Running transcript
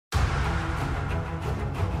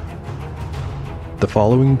The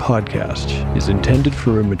following podcast is intended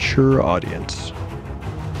for a mature audience.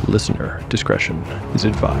 Listener discretion is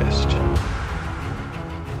advised.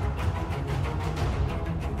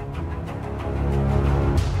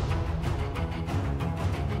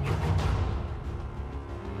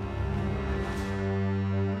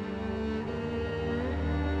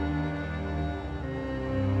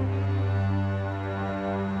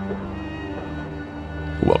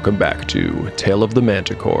 Welcome back to Tale of the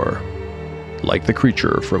Manticore. Like the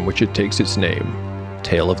creature from which it takes its name,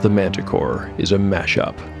 Tale of the Manticore is a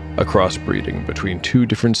mashup, a crossbreeding between two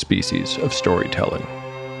different species of storytelling.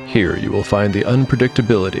 Here you will find the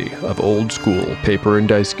unpredictability of old-school paper and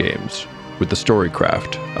dice games with the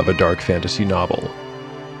storycraft of a dark fantasy novel.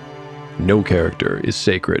 No character is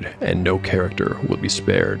sacred, and no character will be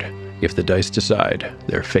spared if the dice decide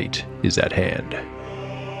their fate is at hand.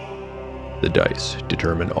 The dice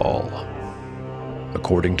determine all.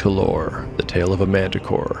 According to lore, the tale of a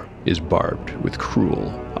manticore is barbed with cruel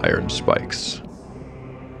iron spikes.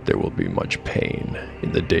 There will be much pain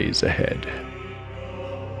in the days ahead.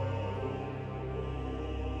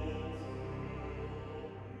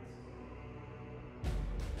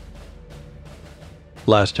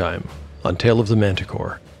 Last time, on Tale of the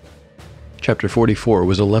Manticore, Chapter 44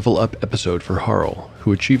 was a level-up episode for Harl,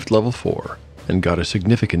 who achieved level 4 and got a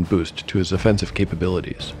significant boost to his offensive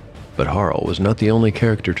capabilities. But Harl was not the only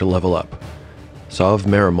character to level up. Sov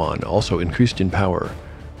Merimon also increased in power,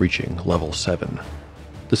 reaching level 7.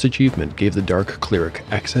 This achievement gave the Dark Cleric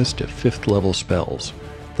access to 5th level spells,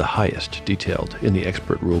 the highest detailed in the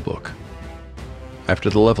Expert Rulebook. After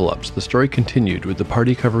the level ups, the story continued with the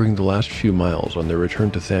party covering the last few miles on their return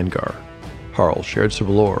to Thangar. Harl shared some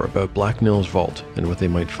lore about Blacknail's vault and what they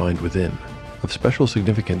might find within. Of special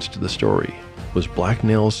significance to the story was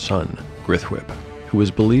Blacknail's son, Grithwhip, who was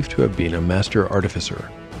believed to have been a master artificer.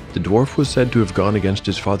 The dwarf was said to have gone against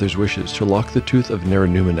his father's wishes to lock the tooth of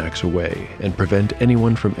Neranuminax away and prevent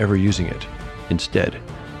anyone from ever using it. Instead,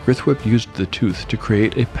 Grithwhip used the tooth to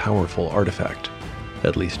create a powerful artifact.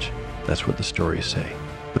 At least, that's what the stories say.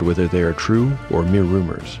 But whether they are true or mere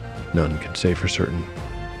rumors, none can say for certain.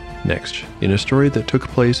 Next, in a story that took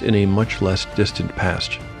place in a much less distant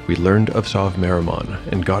past, we learned of Sov Merimon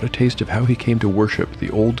and got a taste of how he came to worship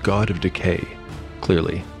the old god of decay.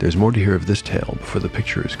 Clearly, there's more to hear of this tale before the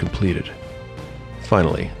picture is completed.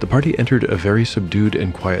 Finally, the party entered a very subdued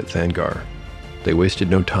and quiet Thangar. They wasted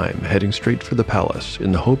no time heading straight for the palace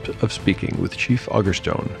in the hope of speaking with Chief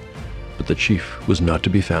Augerstone. But the chief was not to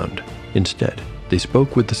be found. Instead, they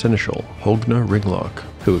spoke with the seneschal, Hogna Ringlock,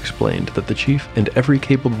 who explained that the chief and every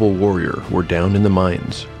capable warrior were down in the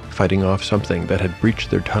mines, fighting off something that had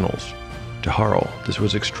breached their tunnels. To Harl, this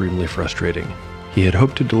was extremely frustrating. He had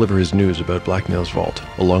hoped to deliver his news about Blacknail's vault,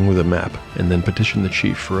 along with a map, and then petition the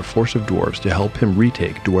chief for a force of dwarves to help him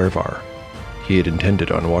retake Dwervar. He had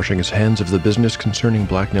intended on washing his hands of the business concerning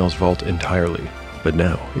Blacknail's vault entirely, but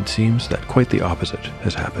now it seems that quite the opposite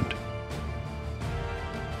has happened.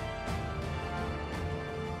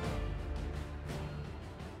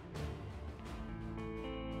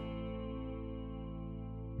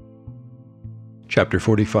 Chapter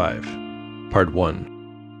 45, Part 1.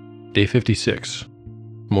 Day 56.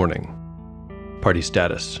 Morning. Party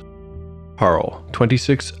status. Harl,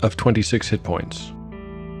 26 of 26 hit points.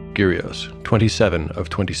 Gyrios, 27 of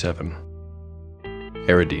 27.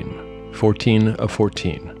 Eridine, 14 of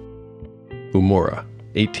 14. Umura,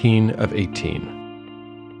 18 of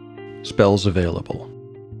 18. Spells available.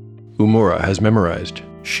 Umura has memorized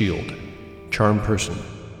Shield, Charm Person,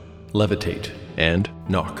 Levitate, and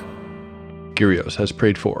Knock. Gyrios has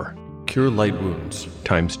prayed for Cure Light Wounds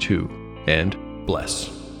 ×2 and Bless.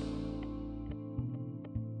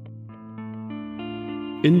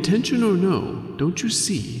 Intention or no, don't you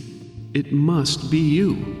see? It must be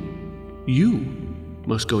you. You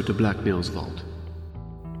must go to Blacknail's vault.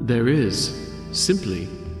 There is, simply,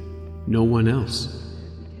 no one else.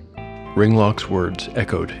 Ringlock's words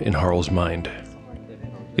echoed in Harl's mind.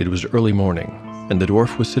 It was early morning, and the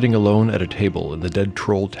dwarf was sitting alone at a table in the Dead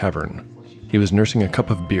Troll Tavern. He was nursing a cup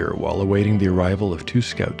of beer while awaiting the arrival of 2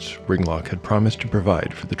 scouts Ringlock had promised to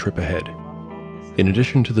provide for the trip ahead. In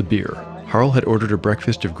addition to the beer, Harl had ordered a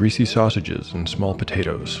breakfast of greasy sausages and small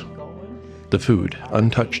potatoes. The food,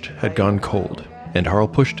 untouched, had gone cold, and Harl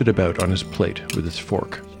pushed it about on his plate with his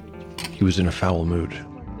fork. He was in a foul mood.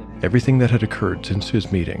 Everything that had occurred since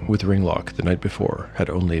his meeting with Ringlock the night before had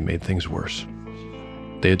only made things worse.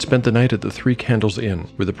 They had spent the night at the Three Candles Inn,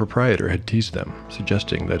 where the proprietor had teased them,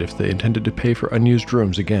 suggesting that if they intended to pay for unused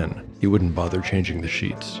rooms again, he wouldn't bother changing the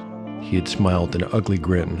sheets. He had smiled an ugly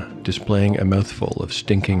grin, displaying a mouthful of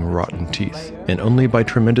stinking, rotten teeth, and only by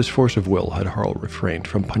tremendous force of will had Harl refrained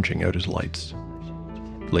from punching out his lights.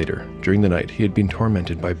 Later, during the night, he had been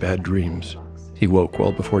tormented by bad dreams. He woke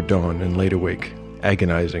well before dawn and laid awake,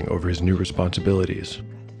 agonizing over his new responsibilities.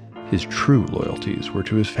 His true loyalties were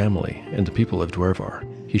to his family and the people of Dwervar.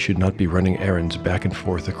 He should not be running errands back and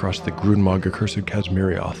forth across the Grunmog accursed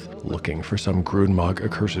Kazmirioth, looking for some Grunmog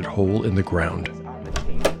accursed hole in the ground.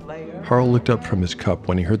 Harl looked up from his cup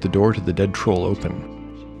when he heard the door to the dead troll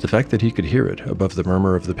open. The fact that he could hear it above the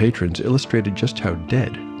murmur of the patrons illustrated just how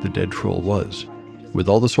dead the dead troll was. With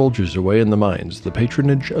all the soldiers away in the mines, the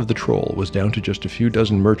patronage of the troll was down to just a few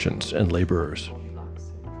dozen merchants and laborers.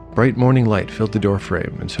 Bright morning light filled the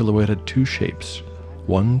doorframe and silhouetted two shapes,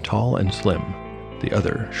 one tall and slim, the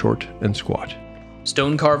other short and squat.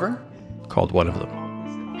 "Stonecarver?" called one of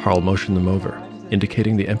them. Harl motioned them over,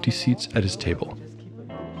 indicating the empty seats at his table.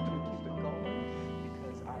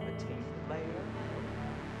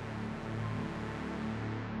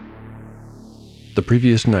 The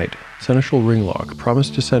previous night, Seneschal Ringlock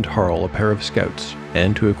promised to send Harl a pair of scouts,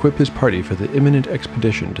 and to equip his party for the imminent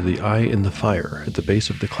expedition to the Eye in the Fire at the base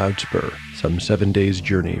of the Cloud Spur, some 7 days'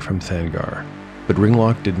 journey from Thangar. But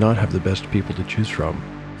Ringlock did not have the best people to choose from.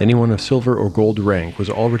 Anyone of silver or gold rank was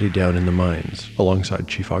already down in the mines, alongside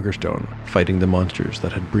Chief Augerstone, fighting the monsters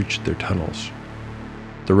that had breached their tunnels.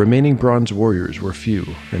 The remaining bronze warriors were few,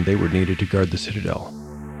 and they were needed to guard the citadel.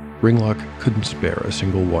 Ringlock couldn't spare a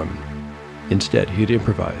single one. Instead, he had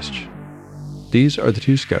improvised. These are the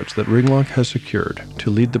two scouts that Ringlock has secured to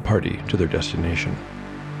lead the party to their destination.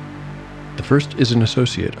 The first is an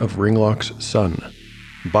associate of Ringlock's son.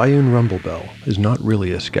 Bayun Rumblebell is not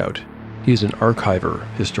really a scout. He is an archiver,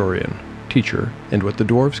 historian, teacher, and what the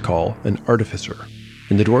dwarves call an artificer.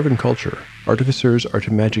 In the dwarven culture, artificers are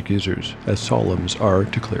to magic users as solemns are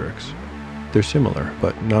to clerics. They're similar,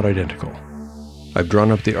 but not identical. I've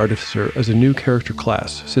drawn up the Artificer as a new character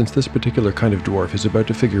class, since this particular kind of dwarf is about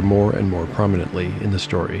to figure more and more prominently in the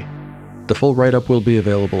story. The full write-up will be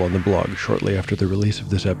available on the blog shortly after the release of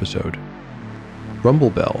this episode.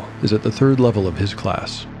 Rumblebell is at the 3rd level of his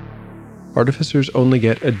class. Artificers only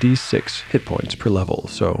get a d6 hit points per level,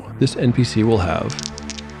 so this NPC will have...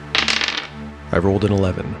 I rolled an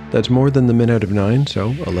 11. That's more than the min out of 9,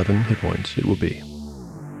 so 11 hit points it will be.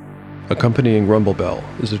 Accompanying Rumblebell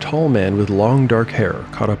is a tall man with long dark hair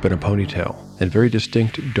caught up in a ponytail, and very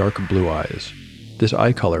distinct dark blue eyes. This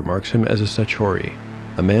eye color marks him as a Sachori,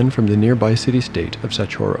 a man from the nearby city-state of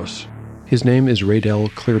Sachoros. His name is Raydell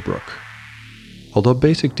Clearbrook. Although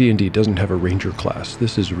basic D&D doesn't have a ranger class,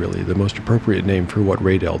 this is really the most appropriate name for what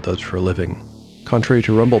Raydell does for a living. Contrary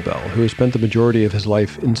to Rumblebell, who has spent the majority of his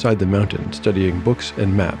life inside the mountain studying books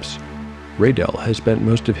and maps, Raydell has spent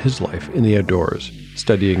most of his life in the outdoors,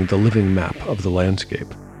 studying the living map of the landscape.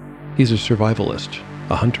 He's a survivalist,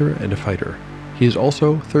 a hunter, and a fighter. He is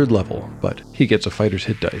also 3rd level, but he gets a fighter's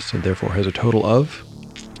hit dice and therefore has a total of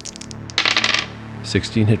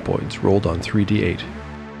 16 hit points rolled on 3d8.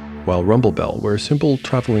 While Rumblebell wears simple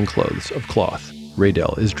traveling clothes of cloth,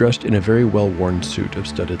 Raydell is dressed in a very well-worn suit of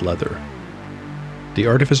studded leather. The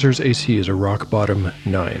Artificer's AC is a rock-bottom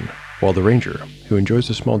 9, while the Ranger, who enjoys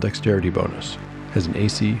a small dexterity bonus, has an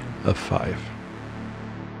AC of 5.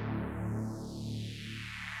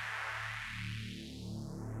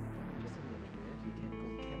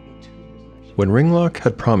 When Ringlock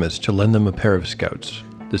had promised to lend them a pair of scouts,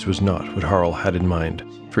 this was not what Harl had in mind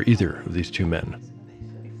for either of these two men.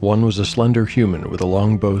 One was a slender human with a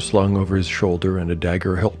long bow slung over his shoulder and a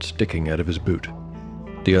dagger hilt sticking out of his boot.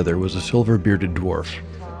 The other was a silver-bearded dwarf,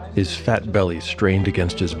 his fat belly strained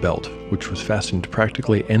against his belt, which was fastened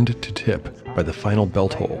practically end to tip by the final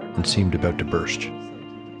belt hole and seemed about to burst.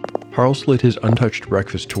 Harl slid his untouched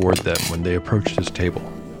breakfast toward them when they approached his table.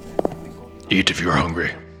 "Eat if you're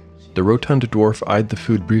hungry." The rotund dwarf eyed the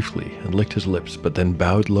food briefly and licked his lips, but then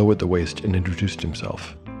bowed low at the waist and introduced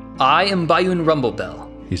himself. "I am Bayun Rumblebell,"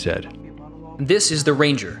 he said. "This is the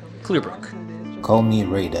Ranger, Clearbrook." "Call me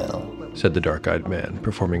Raydell," said the dark-eyed man,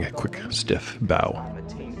 performing a quick, stiff bow.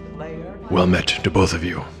 "Well met to both of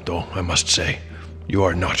you, though I must say, you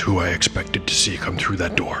are not who I expected to see come through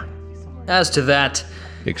that door." "As to that,"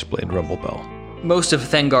 explained Rumblebell, "most of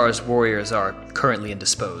Thangar's warriors are currently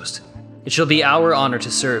indisposed. It shall be our honor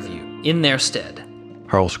to serve you, in their stead."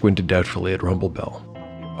 Harl squinted doubtfully at Rumblebell.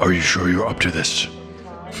 "Are you sure you're up to this?"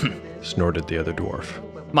 snorted the other dwarf.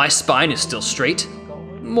 "My spine is still straight.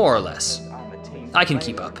 More or less. I can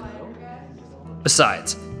keep up.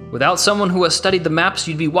 Besides, without someone who has studied the maps,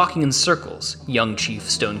 you'd be walking in circles, young Chief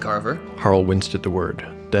Stonecarver." Harl winced at the word.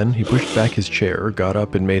 Then he pushed back his chair, got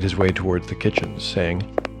up, and made his way towards the kitchen, saying,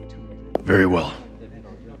 Very well.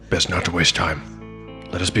 Best not to waste time.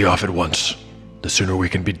 Let us be off at once. The sooner we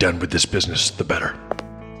can be done with this business, the better.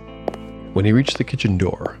 When he reached the kitchen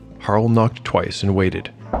door, Harl knocked twice and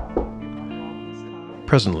waited.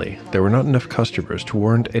 Presently, there were not enough customers to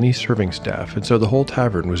warrant any serving staff, and so the whole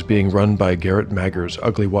tavern was being run by Garrett Magger's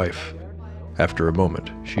ugly wife. After a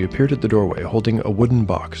moment, she appeared at the doorway holding a wooden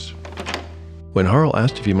box. When Harl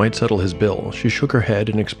asked if he might settle his bill, she shook her head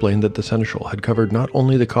and explained that the seneschal had covered not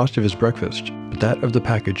only the cost of his breakfast, but that of the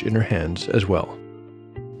package in her hands as well.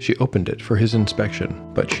 She opened it for his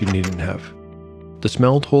inspection, but she needn't have. The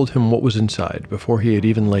smell told him what was inside before he had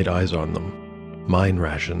even laid eyes on them. Mine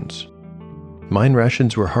rations. Mine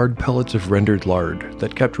rations were hard pellets of rendered lard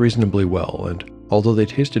that kept reasonably well, and although they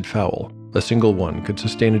tasted foul, a single one could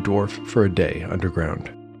sustain a dwarf for a day underground.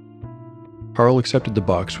 Harl accepted the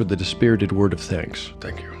box with a dispirited word of thanks.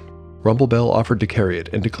 Thank you. Rumblebell offered to carry it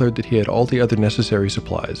and declared that he had all the other necessary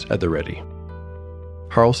supplies at the ready.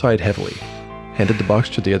 Harl sighed heavily, handed the box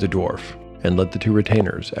to the other dwarf, and led the two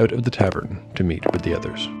retainers out of the tavern to meet with the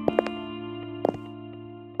others.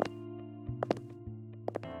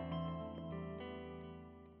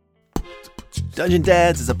 Dungeon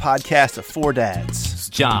Dads is a podcast of four dads.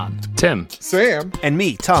 John, Tim, Sam, and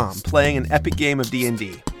me, Tom, playing an epic game of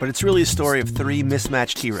D&D. But it's really a story of three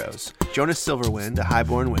mismatched heroes. Jonas Silverwind, a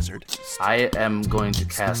highborn wizard. I am going to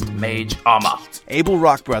cast Mage Armor. Abel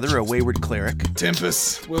Rockbrother, a wayward cleric.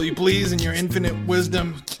 Tempest, will you please, in your infinite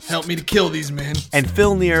wisdom, help me to kill these men? And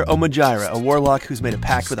Filnir Omajira, a warlock who's made a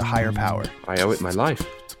pact with a higher power. I owe it my life.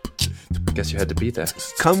 Guess you had to be there.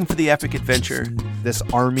 Come for the epic adventure. This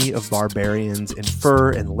army of barbarians in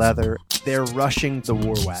fur and leather, they're rushing the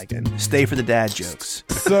war wagon. Stay for the dad jokes.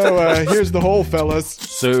 So, here's the whole, fellas.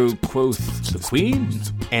 So quoth the queen.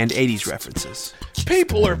 And 80s references.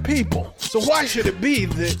 People are people, so why should it be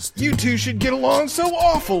that you two should get along so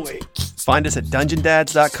awfully? Find us at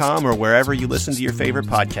dungeondads.com or wherever you listen to your favorite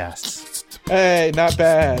podcasts. Hey, not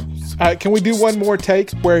bad. Can we do one more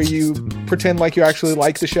take where you pretend like you actually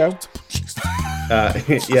like the show?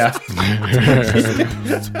 Yeah.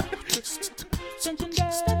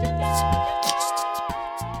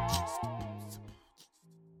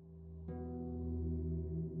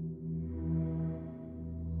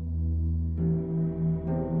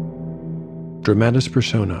 Dramatis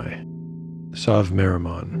Personae, Sav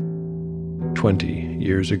Merrimon, 20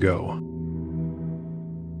 years ago.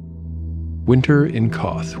 Winter in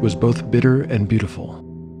Koth was both bitter and beautiful.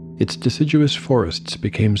 Its deciduous forests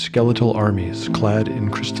became skeletal armies clad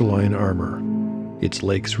in crystalline armor. Its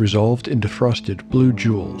lakes resolved into frosted blue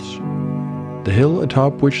jewels. The hill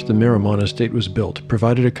atop which the Merrimon estate was built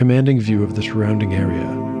provided a commanding view of the surrounding area,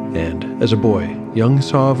 and, as a boy, young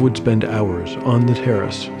Sav would spend hours on the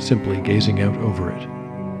terrace simply gazing out over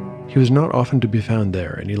it. He was not often to be found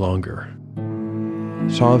there any longer.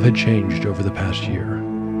 Sav had changed over the past year.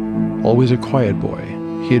 Always a quiet boy,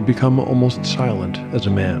 he had become almost silent as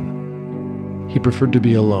a man. He preferred to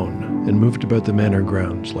be alone and moved about the manor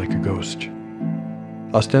grounds like a ghost.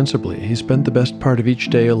 Ostensibly, he spent the best part of each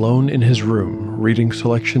day alone in his room, reading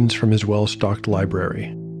selections from his well-stocked library.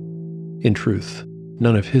 In truth,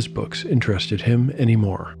 none of his books interested him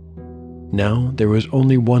anymore. Now there was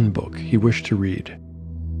only one book he wished to read.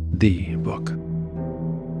 The book.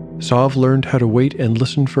 Sav learned how to wait and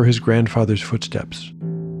listen for his grandfather's footsteps.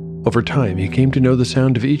 Over time, he came to know the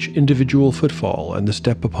sound of each individual footfall and the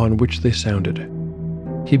step upon which they sounded.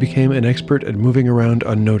 He became an expert at moving around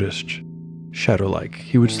unnoticed. Shadow-like,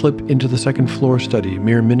 he would slip into the second-floor study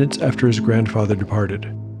mere minutes after his grandfather departed.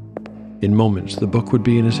 In moments, the book would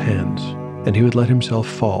be in his hands, and he would let himself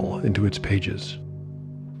fall into its pages.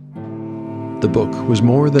 The book was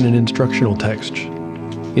more than an instructional text.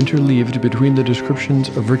 Interleaved between the descriptions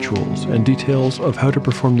of rituals and details of how to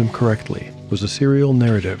perform them correctly was a serial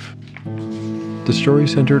narrative. The story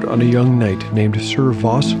centered on a young knight named Sir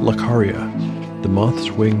Voss Lacaria, the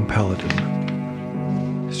Moth's Wing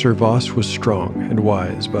Paladin. Sir Voss was strong and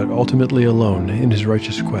wise, but ultimately alone in his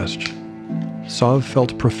righteous quest. Sav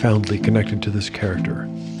felt profoundly connected to this character.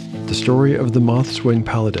 The story of the Moth's Wing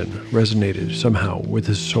Paladin resonated somehow with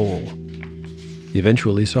his soul.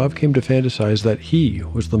 Eventually, Sav came to fantasize that he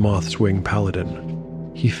was the Moth's Wing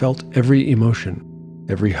Paladin. He felt every emotion,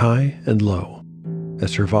 every high and low,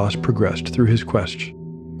 as Sir Voss progressed through his quest,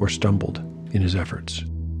 or stumbled in his efforts.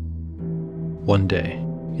 One day,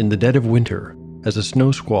 in the dead of winter, as a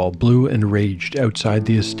snow squall blew and raged outside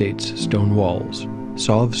the estate's stone walls,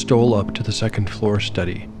 Sav stole up to the second-floor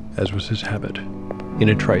study, as was his habit. In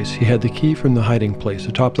a trice, he had the key from the hiding place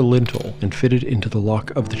atop the lintel and fitted into the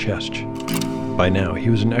lock of the chest. By now, he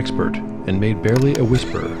was an expert and made barely a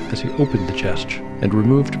whisper as he opened the chest and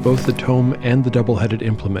removed both the tome and the double-headed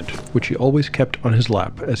implement, which he always kept on his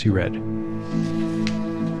lap as he read.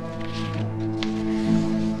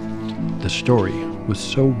 The story was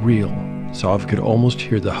so real, Sov could almost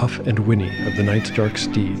hear the huff and whinny of the night's dark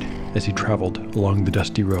steed as he traveled along the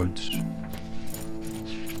dusty roads.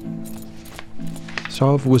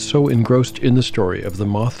 Sov was so engrossed in the story of the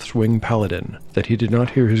Moth's Wing Paladin that he did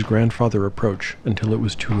not hear his grandfather approach until it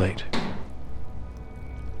was too late.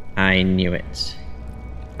 I knew it.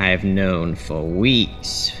 I have known for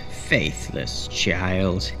weeks, faithless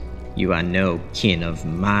child. You are no kin of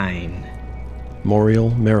mine.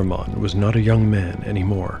 Moriel Merrimon was not a young man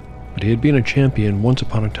anymore, but he had been a champion once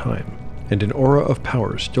upon a time, and an aura of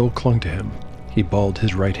power still clung to him. He balled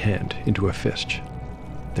his right hand into a fist.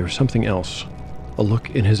 There was something else, a look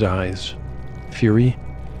in his eyes. Fury?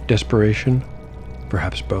 Desperation?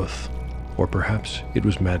 Perhaps both. Or perhaps it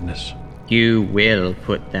was madness. You will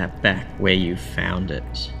put that back where you found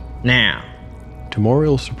it. Now. To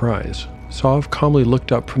Moriel's surprise, Sov calmly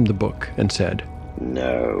looked up from the book and said,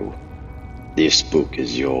 No. This book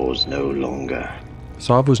is yours no longer.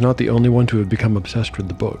 Sov was not the only one to have become obsessed with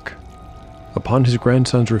the book. Upon his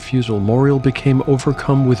grandson's refusal, Moriel became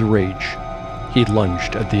overcome with rage. He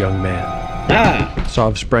lunged at the young man.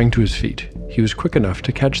 Sov sprang to his feet. He was quick enough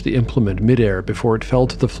to catch the implement midair before it fell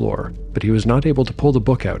to the floor, but he was not able to pull the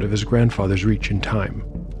book out of his grandfather's reach in time.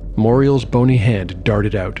 Moriel's bony hand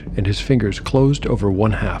darted out, and his fingers closed over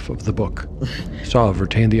one half of the book. Sov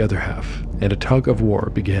retained the other half, and a tug of war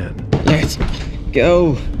began. Let's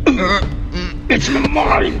go. It's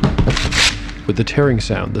mine! With the tearing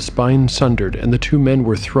sound, the spine sundered, and the two men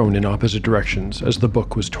were thrown in opposite directions as the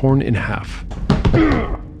book was torn in half.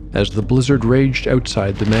 As the blizzard raged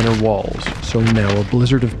outside the manor walls, so now a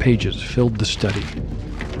blizzard of pages filled the study.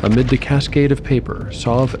 Amid the cascade of paper,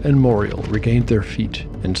 Sov and Moriel regained their feet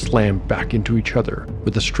and slammed back into each other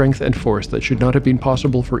with a strength and force that should not have been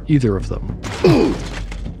possible for either of them.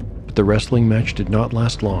 But the wrestling match did not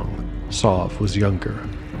last long. Sov was younger,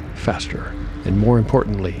 faster, and more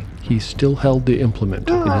importantly, he still held the implement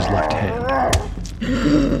in his left hand.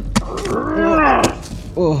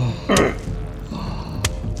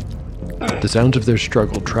 The sounds of their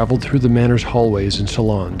struggle traveled through the manor's hallways and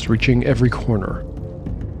salons, reaching every corner.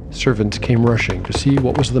 Servants came rushing to see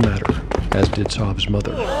what was the matter, as did Sov's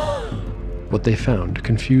mother. What they found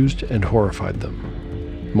confused and horrified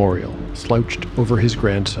them. Moriel slouched over his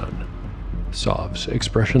grandson, Sov's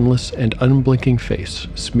expressionless and unblinking face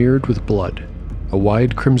smeared with blood. A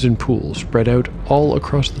wide crimson pool spread out all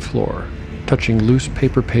across the floor, touching loose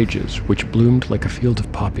paper pages which bloomed like a field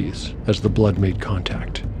of poppies as the blood made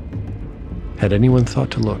contact. Had anyone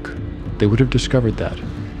thought to look, they would have discovered that,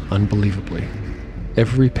 unbelievably,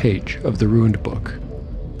 every page of the ruined book,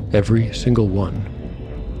 every single one,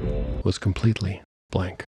 was completely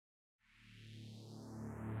blank.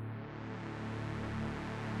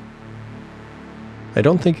 I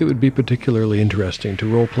don't think it would be particularly interesting to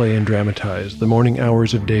roleplay and dramatize the morning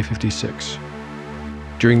hours of Day 56.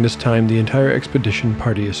 During this time, the entire expedition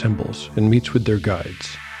party assembles and meets with their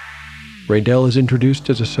guides. Raydell is introduced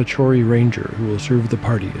as a Satori ranger who will serve the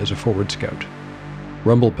party as a forward scout.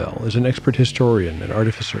 Rumblebell is an expert historian and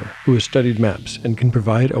artificer who has studied maps and can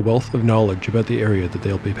provide a wealth of knowledge about the area that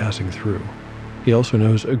they'll be passing through. He also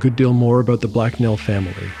knows a good deal more about the Blacknell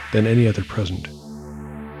family than any other present.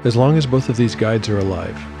 As long as both of these guides are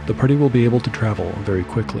alive, the party will be able to travel very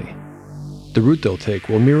quickly. The route they'll take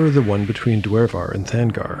will mirror the one between Dwervar and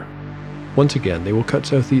Thangar. Once again, they will cut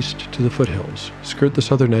southeast to the foothills, skirt the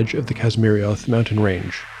southern edge of the Kazmirioth mountain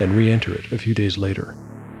range, and re-enter it a few days later.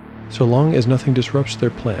 So long as nothing disrupts their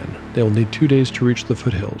plan, they will need 2 days to reach the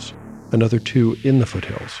foothills, another 2 in the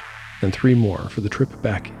foothills, and 3 more for the trip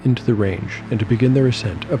back into the range and to begin their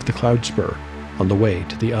ascent of the Cloud Spur on the way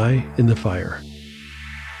to the Eye in the Fire.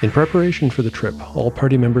 In preparation for the trip, all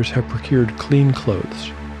party members have procured clean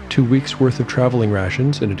clothes, 2 weeks' worth of traveling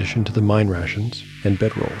rations in addition to the mine rations, and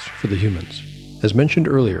bedrolls for the humans. As mentioned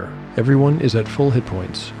earlier, everyone is at full hit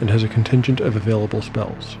points and has a contingent of available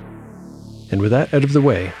spells. And with that out of the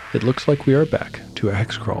way, it looks like we are back to a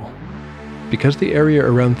hex crawl. Because the area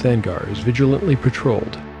around Thangar is vigilantly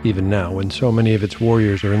patrolled, even now when so many of its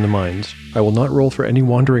warriors are in the mines, I will not roll for any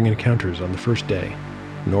wandering encounters on the first day,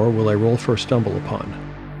 nor will I roll for a stumble upon.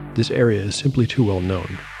 This area is simply too well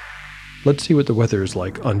known. Let's see what the weather is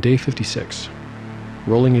like on Day 56.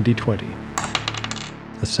 Rolling a d20.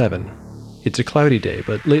 A 7. It's a cloudy day,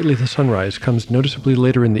 but lately the sunrise comes noticeably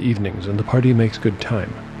later in the evenings and the party makes good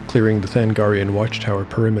time, clearing the Thangarian watchtower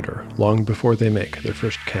perimeter long before they make their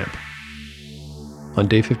first camp. On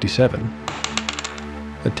Day 57,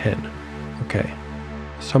 a 10. Okay.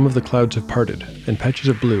 Some of the clouds have parted, and patches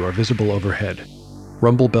of blue are visible overhead.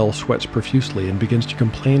 Rumblebell sweats profusely and begins to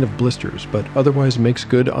complain of blisters, but otherwise makes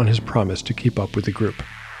good on his promise to keep up with the group.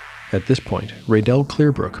 At this point, Raydell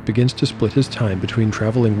Clearbrook begins to split his time between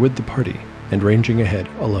traveling with the party and ranging ahead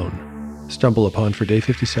alone. Stumble upon for day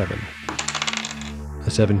 57. A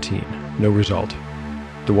 17. No result.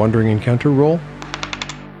 The Wandering Encounter roll?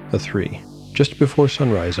 A 3. Just before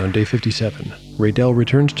sunrise on day 57, Raydell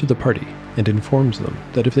returns to the party and informs them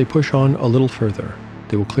that if they push on a little further,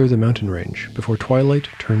 they will clear the mountain range before twilight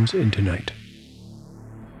turns into night.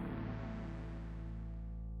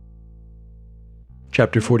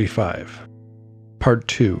 Chapter 45. Part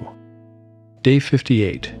 2. Day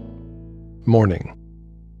 58. Morning.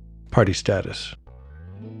 Party status.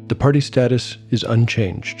 The party status is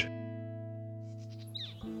unchanged.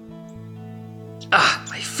 Ah,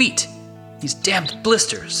 my feet! These damned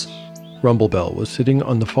blisters! Rumblebell was sitting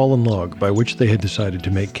on the fallen log by which they had decided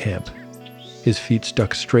to make camp. His feet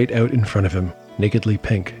stuck straight out in front of him, nakedly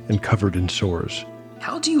pink and covered in sores.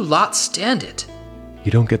 How do you lot stand it?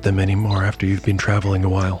 You don't get them anymore after you've been traveling a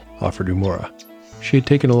while, offered Umura. She had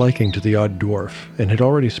taken a liking to the odd dwarf and had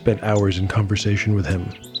already spent hours in conversation with him.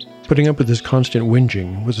 Putting up with his constant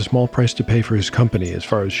whinging was a small price to pay for his company as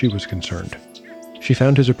far as she was concerned. She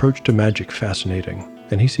found his approach to magic fascinating,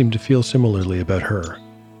 and he seemed to feel similarly about her.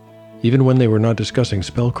 Even when they were not discussing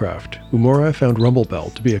spellcraft, Umura found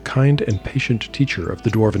Rumblebell to be a kind and patient teacher of the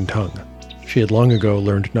Dwarven tongue. She had long ago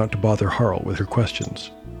learned not to bother Harl with her questions.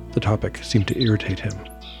 The topic seemed to irritate him.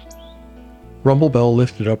 Rumblebell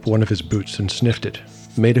lifted up one of his boots and sniffed it,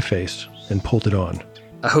 made a face, and pulled it on.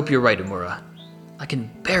 I hope you're right, Umura. I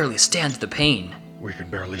can barely stand the pain. We can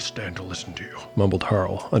barely stand to listen to you, mumbled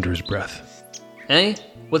Harl under his breath. Eh?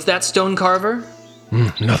 What's that, stone carver?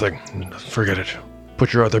 Nothing. Forget it.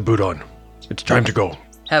 Put your other boot on. It's time to go.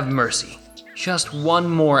 Have mercy. Just one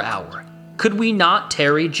more hour. Could we not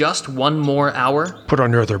tarry just one more hour? Put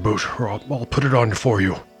on your other boot, or I'll put it on for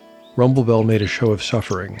you. Rumblebell made a show of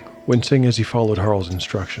suffering, wincing as he followed Harl's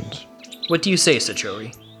instructions. What do you say,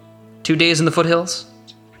 Sachori? 2 days in the foothills?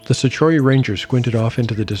 The Sachori ranger squinted off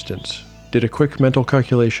into the distance, did a quick mental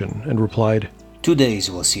calculation, and replied, 2 days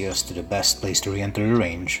will see us to the best place to re-enter the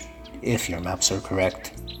range, if your maps are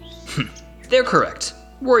correct. They're correct.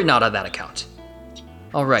 Worry not on that account.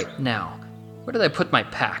 All right, now, where did I put my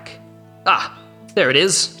pack? Ah, there it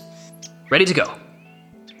is. Ready to go.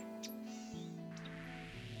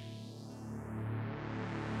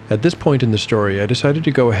 At this point in the story, I decided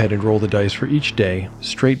to go ahead and roll the dice for each day,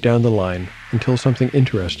 straight down the line, until something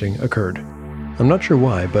interesting occurred. I'm not sure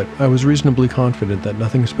why, but I was reasonably confident that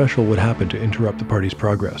nothing special would happen to interrupt the party's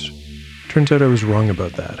progress. Turns out I was wrong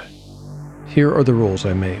about that. Here are the rolls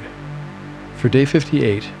I made. For day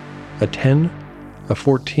 58, a 10, a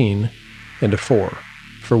 14, and a 4,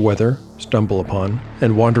 for weather, stumble upon,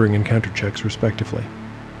 and wandering encounter checks respectively.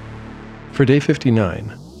 For day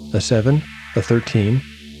 59, a 7, a 13,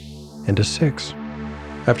 and a 6.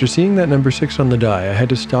 After seeing that number 6 on the die, I had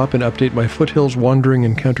to stop and update my Foothills Wandering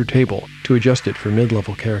Encounter table to adjust it for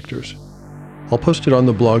mid-level characters. I'll post it on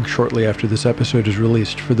the blog shortly after this episode is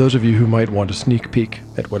released for those of you who might want a sneak peek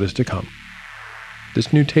at what is to come.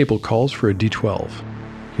 This new table calls for a d12.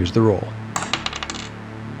 Here's the roll.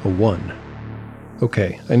 A 1.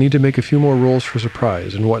 Okay, I need to make a few more rolls for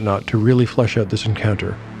surprise and whatnot to really flesh out this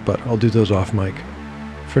encounter, but I'll do those off mic.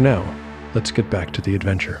 For now, let's get back to the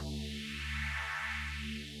adventure.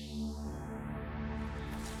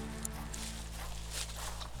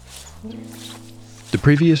 The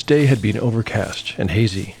previous day had been overcast and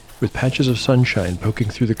hazy, with patches of sunshine poking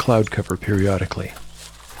through the cloud cover periodically.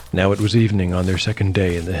 Now it was evening on their second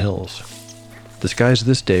day in the hills. The skies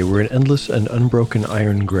this day were an endless and unbroken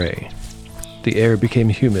iron gray. The air became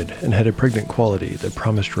humid and had a pregnant quality that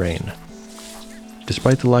promised rain.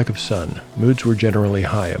 Despite the lack of sun, moods were generally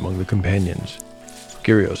high among the companions.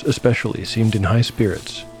 Gyrios especially seemed in high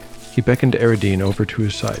spirits. He beckoned Eridine over to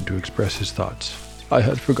his side to express his thoughts. I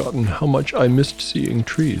had forgotten how much I missed seeing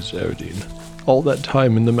trees, Eridine. All that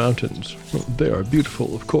time in the mountains. They are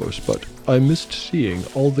beautiful, of course, but I missed seeing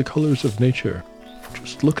all the colors of nature.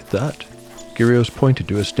 Just look at that. Gyrios pointed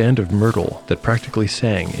to a stand of myrtle that practically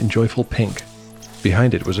sang in joyful pink.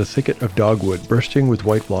 Behind it was a thicket of dogwood bursting with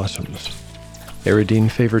white blossoms. Eridine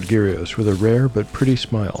favored Gyrios with a rare but pretty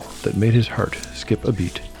smile that made his heart skip a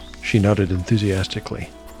beat. She nodded enthusiastically.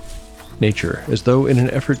 Nature, as though in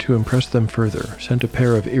an effort to impress them further, sent a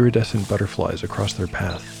pair of iridescent butterflies across their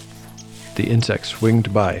path. The insects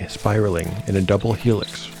winged by, spiraling in a double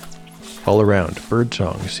helix. All around,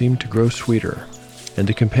 birdsong seemed to grow sweeter, and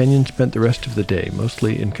the companions spent the rest of the day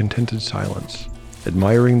mostly in contented silence.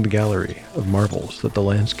 admiring the gallery of marvels that the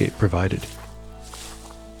landscape provided.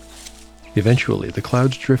 Eventually, the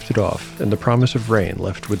clouds drifted off, and the promise of rain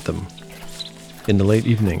left with them. In the late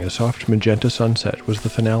evening, a soft magenta sunset was the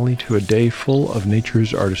finale to a day full of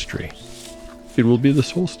nature's artistry. "It will be the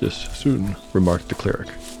solstice soon," remarked the cleric.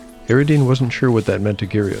 Eridine wasn't sure what that meant to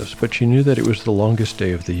Gyrios, but she knew that it was the longest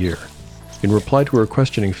day of the year. In reply to her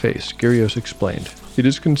questioning face, Gyrios explained, "It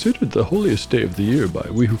is considered the holiest day of the year by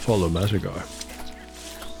we who follow Mazagar."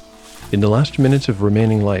 In the last minutes of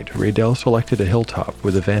remaining light, Raydell selected a hilltop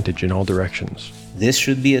with a vantage in all directions. This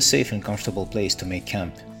should be a safe and comfortable place to make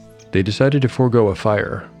camp. They decided to forego a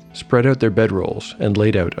fire, spread out their bedrolls, and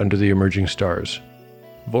laid out under the emerging stars.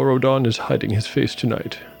 "Vorodon is hiding his face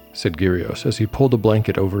tonight," said Gyrios as he pulled a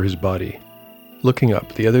blanket over his body. Looking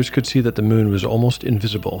up, the others could see that the moon was almost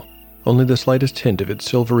invisible. Only the slightest hint of its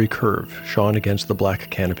silvery curve shone against the black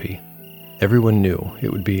canopy. Everyone knew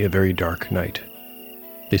it would be a very dark night.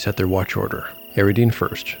 They set their watch order, Eridine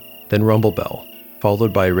first, then Rumblebell,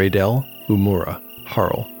 followed by Raydell, Umura,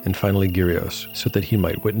 Harl, and finally Gyrios, so that he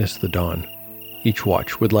might witness the dawn. Each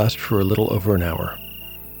watch would last for a little over an hour.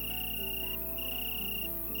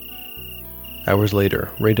 Hours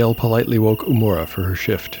later, Raydell politely woke Umura for her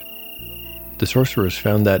shift. The sorceress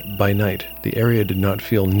found that, by night, the area did not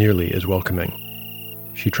feel nearly as welcoming.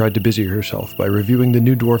 She tried to busy herself by reviewing the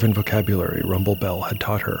new dwarven vocabulary Rumblebell had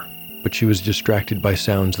taught her, but she was distracted by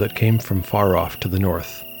sounds that came from far off to the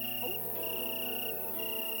north.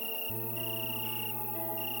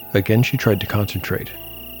 Again she tried to concentrate,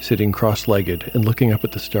 sitting cross-legged and looking up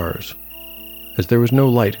at the stars. As there was no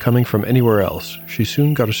light coming from anywhere else, she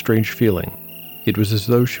soon got a strange feeling. It was as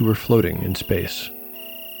though she were floating in space.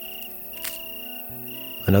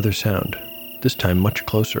 Another sound, this time much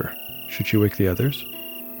closer. Should she wake the others?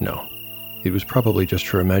 No. It was probably just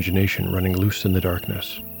her imagination running loose in the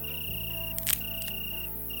darkness.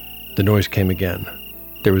 The noise came again.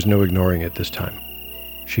 There was no ignoring it this time.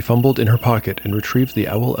 She fumbled in her pocket and retrieved the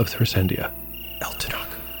Owl of Thrasendia. Eltinok.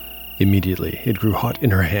 Immediately, it grew hot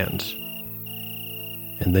in her hands.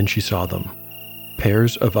 And then she saw them.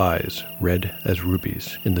 Pairs of eyes, red as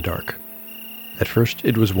rubies in the dark. At first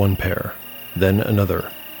it was one pair, then another,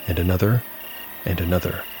 and another, and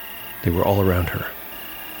another. They were all around her.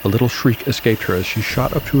 A little shriek escaped her as she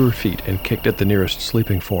shot up to her feet and kicked at the nearest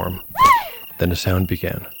sleeping form. Then a sound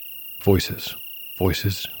began. Voices.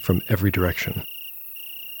 Voices from every direction.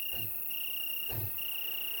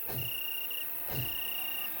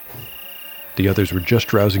 The others were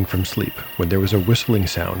just rousing from sleep when there was a whistling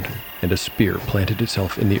sound, and a spear planted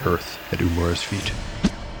itself in the earth at Umura's feet.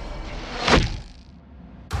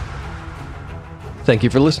 Thank you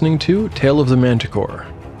for listening to Tale of the Manticore.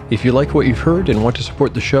 If you like what you've heard and want to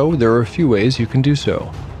support the show, there are a few ways you can do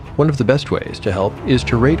so. One of the best ways to help is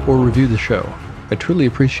to rate or review the show. I truly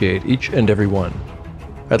appreciate each and every one.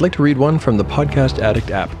 I'd like to read one from the Podcast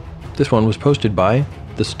Addict app. This one was posted by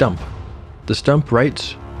The Stump. The Stump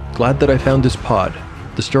writes, "Glad that I found this pod.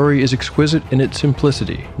 The story is exquisite in its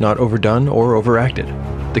simplicity, not overdone or overacted.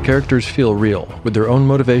 The characters feel real, with their own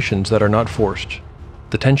motivations that are not forced.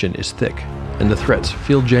 The tension is thick, and the threats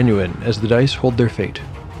feel genuine as the dice hold their fate.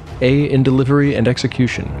 A in delivery and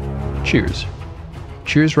execution. Cheers."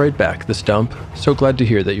 Cheers right back, The Stump. So glad to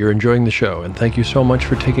hear that you're enjoying the show, and thank you so much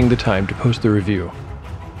for taking the time to post the review.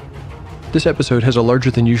 This episode has a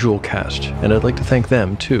larger than usual cast, and I'd like to thank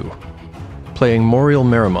them too. Playing Moriel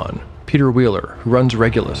Merrimon, Peter Wheeler, who runs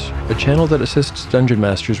Regulus, a channel that assists Dungeon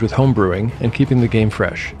Masters with homebrewing and keeping the game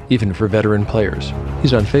fresh, even for veteran players.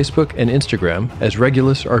 He's on Facebook and Instagram as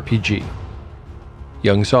Regulus RPG.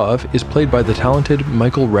 Young Sov is played by the talented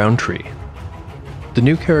Michael Roundtree. The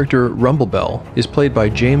new character Rumblebell is played by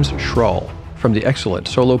James Schrahl from the excellent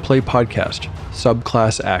solo play podcast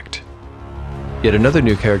Subclass Act. Yet another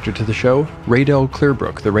new character to the show, Raydell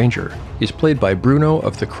Clearbrook the Ranger, is played by Bruno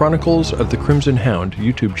of the Chronicles of the Crimson Hound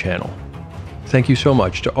YouTube channel. Thank you so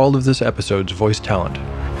much to all of this episode's voice talent.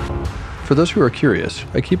 For those who are curious,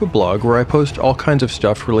 I keep a blog where I post all kinds of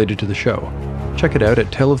stuff related to the show. Check it out at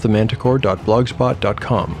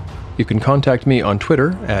taleofthemanticore.blogspot.com. You can contact me on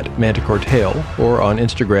Twitter at ManticoreTale or on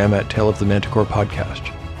Instagram at Tale of the Manticore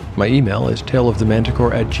Podcast. My email is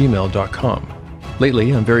taleofthemanticore@gmail.com.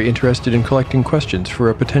 Lately, I'm very interested in collecting questions for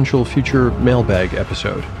a potential future mailbag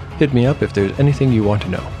episode. Hit me up if there's anything you want to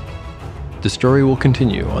know. The story will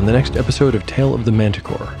continue on the next episode of Tale of the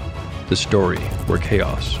Manticore, the story where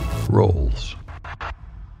chaos rolls.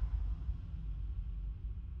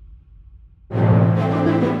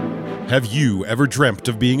 Have you ever dreamt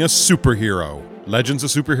of being a superhero? Legends: A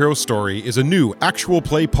Superhero Story is a new actual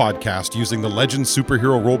play podcast using the Legends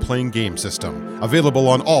superhero role-playing game system, available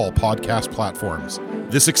on all podcast platforms.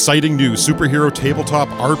 This exciting new superhero tabletop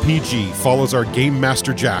RPG follows our Game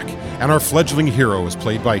Master Jack and our fledgling heroes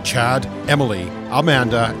played by Chad, Emily,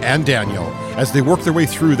 Amanda, and Daniel as they work their way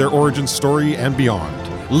through their origin story and beyond.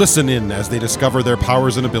 Listen in as they discover their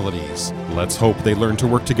powers and abilities. Let's hope they learn to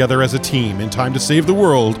work together as a team in time to save the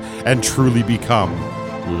world and truly become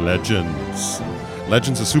legends.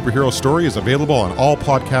 Legends: A Superhero Story is available on all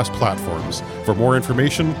podcast platforms. For more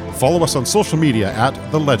information, follow us on social media at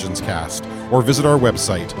The Legends Cast or visit our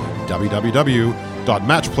website,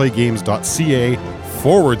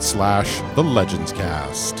 www.matchplaygames.ca/The Legends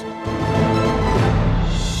Cast.